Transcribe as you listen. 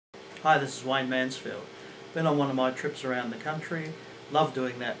Hi, this is Wayne Mansfield. Been on one of my trips around the country. Love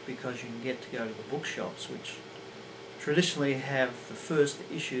doing that because you can get to go to the bookshops, which traditionally have the first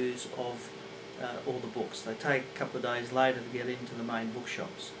issues of all the books. They take a couple of days later to get into the main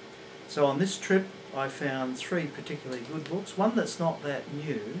bookshops. So on this trip I found 3 particularly good books. One that's not that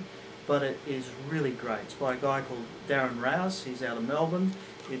new, but it is really great. It's by a guy called Darren Rowse. He's out of Melbourne.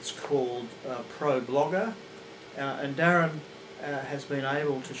 It's called ProBlogger, and Darren has been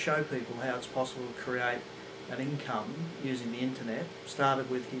able to show people how it's possible to create an income using the internet.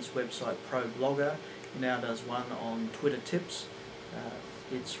 Started with his website ProBlogger. He now does one on Twitter tips.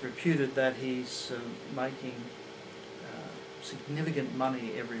 It's reputed that he's making significant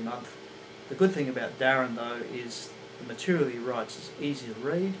money every month. The good thing about Darren though is the material he writes is easy to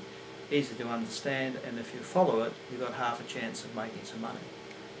read, easy to understand, and if you follow it you've got half a chance of making some money.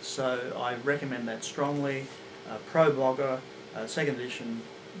 So I recommend that strongly. ProBlogger, 2nd edition,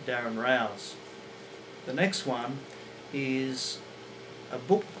 Darren Rowse. The next one is a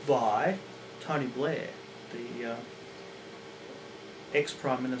book by Tony Blair, the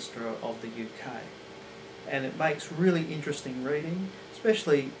ex-Prime Minister of the UK. And it makes really interesting reading,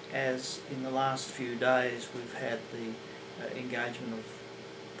 especially as in the last few days we've had the engagement of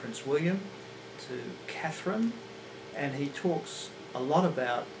Prince William to Catherine, and he talks a lot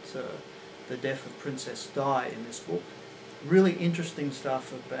about the death of Princess Di in this book. Really interesting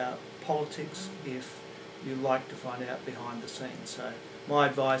stuff about politics if you like to find out behind the scenes. So my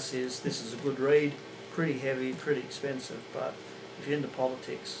advice is this is a good read, pretty heavy, pretty expensive, but if you're into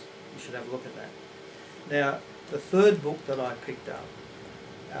politics you should have a look at that. Now the 3rd book that I picked up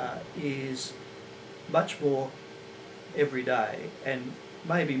is much more everyday and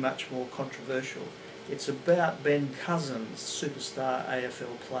maybe much more controversial. It's about Ben Cousins, superstar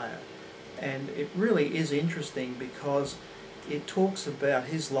AFL player, and it really is interesting because it talks about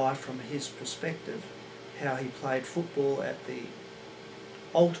his life from his perspective, how he played football at the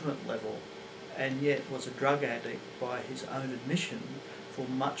ultimate level and yet was a drug addict by his own admission for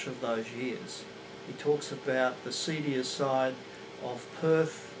much of those years. He talks about the seedier side of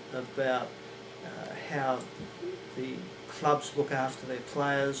Perth, about how the clubs look after their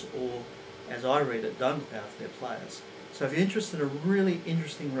players, or as I read it, don't look after their players. So if you're interested in a really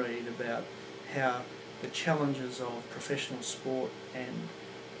interesting read about how the challenges of professional sport and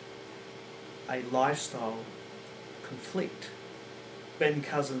a lifestyle conflict, Ben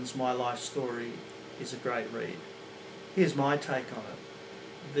Cousins' My Life Story is a great read. Here's my take on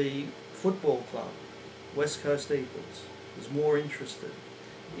it. The football club, West Coast Eagles, is more interested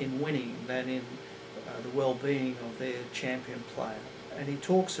in winning than in the well-being of their champion player. And he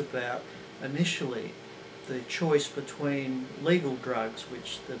talks about initially the choice between legal drugs,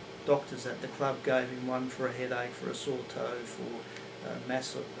 which the doctors at the club gave him, one for a headache, for a sore toe, for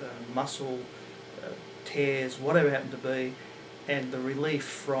muscle tears, whatever it happened to be, and the relief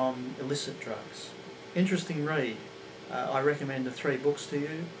from illicit drugs. Interesting read. I recommend the 3 books to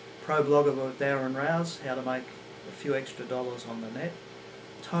you. ProBlogger by Darren Rowse, how to make a few extra dollars on the net.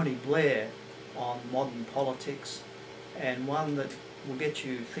 Tony Blair on modern politics, and one that will get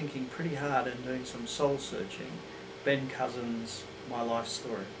you thinking pretty hard and doing some soul searching, Ben Cousins' My Life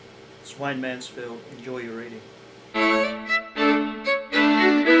Story. It's Wayne Mansfield. Enjoy your reading.